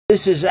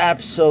This is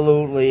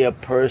absolutely a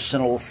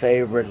personal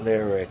favorite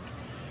lyric.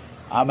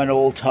 I'm an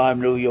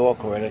old-time New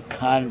Yorker and it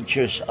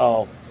conjures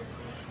up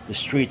the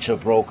streets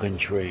of broken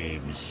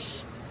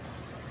dreams.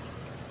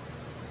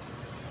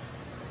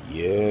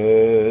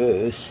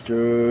 Yesterday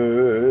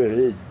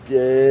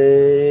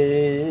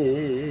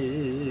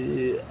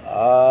I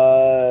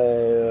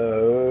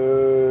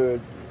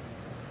heard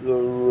the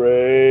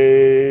rain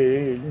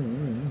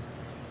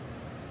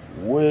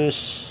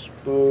whispering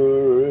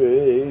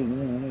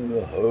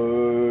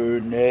her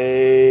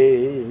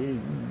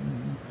name,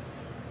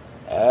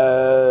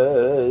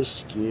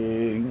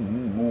 asking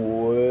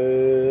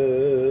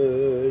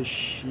where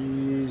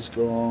she's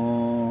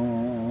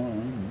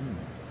gone.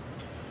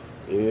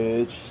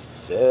 It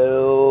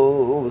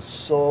fell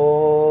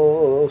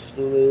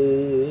softly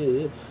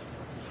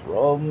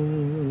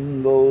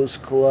from those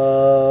clouds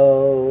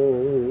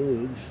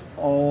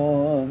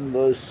on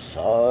the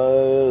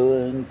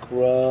silent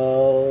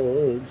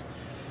crowds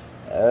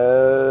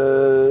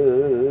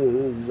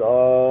as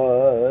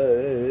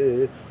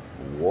I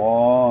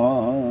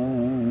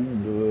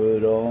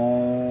wandered on.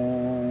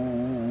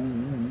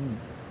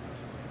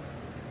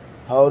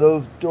 Out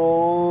of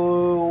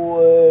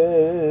doorways,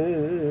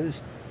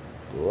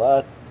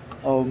 black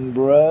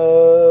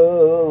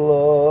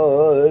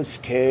umbrellas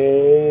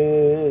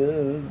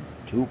came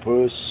to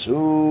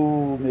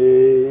pursue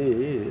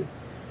me.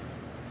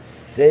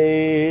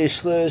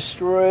 Faceless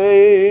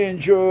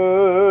strangers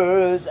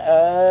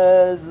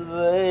as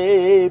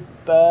they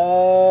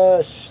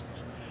passed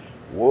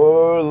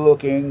were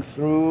looking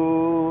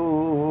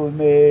through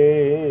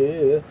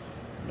me.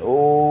 No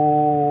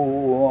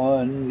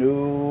one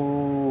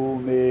knew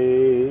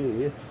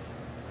me.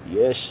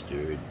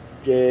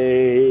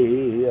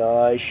 Yesterday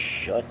I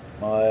shut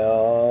my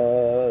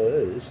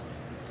eyes,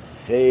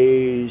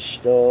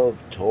 faced up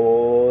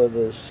toward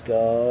the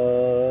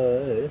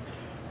sky,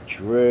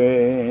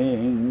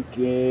 drinking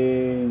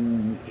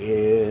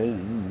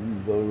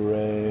in the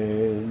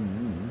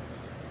rain.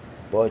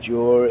 But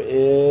your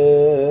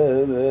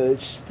image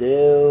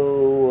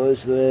still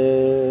was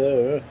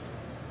there,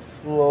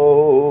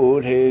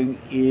 floating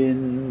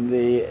in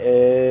the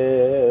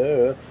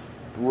air,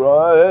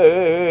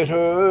 brighter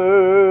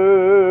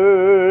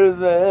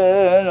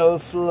than a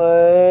flame.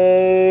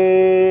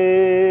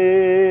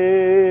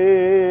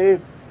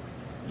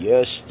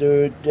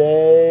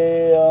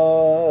 Yesterday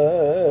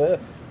I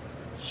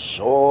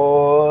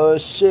saw a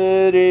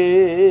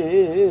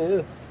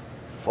city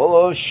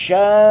full of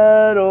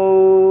shadows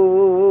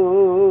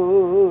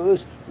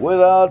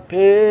without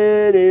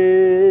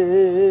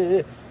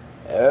pity,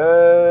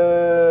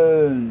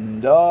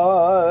 and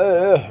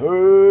I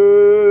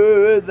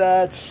heard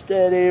that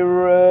steady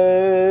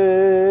rain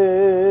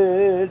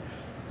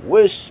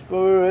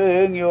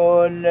whispering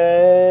your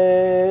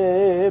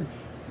name,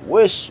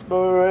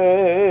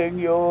 whispering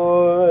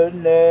your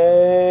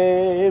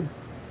name.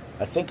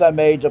 I think I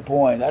made the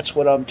point. That's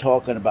what I'm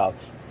talking about.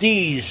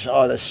 These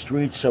are the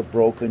streets of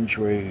broken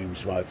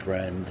dreams, my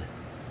friend.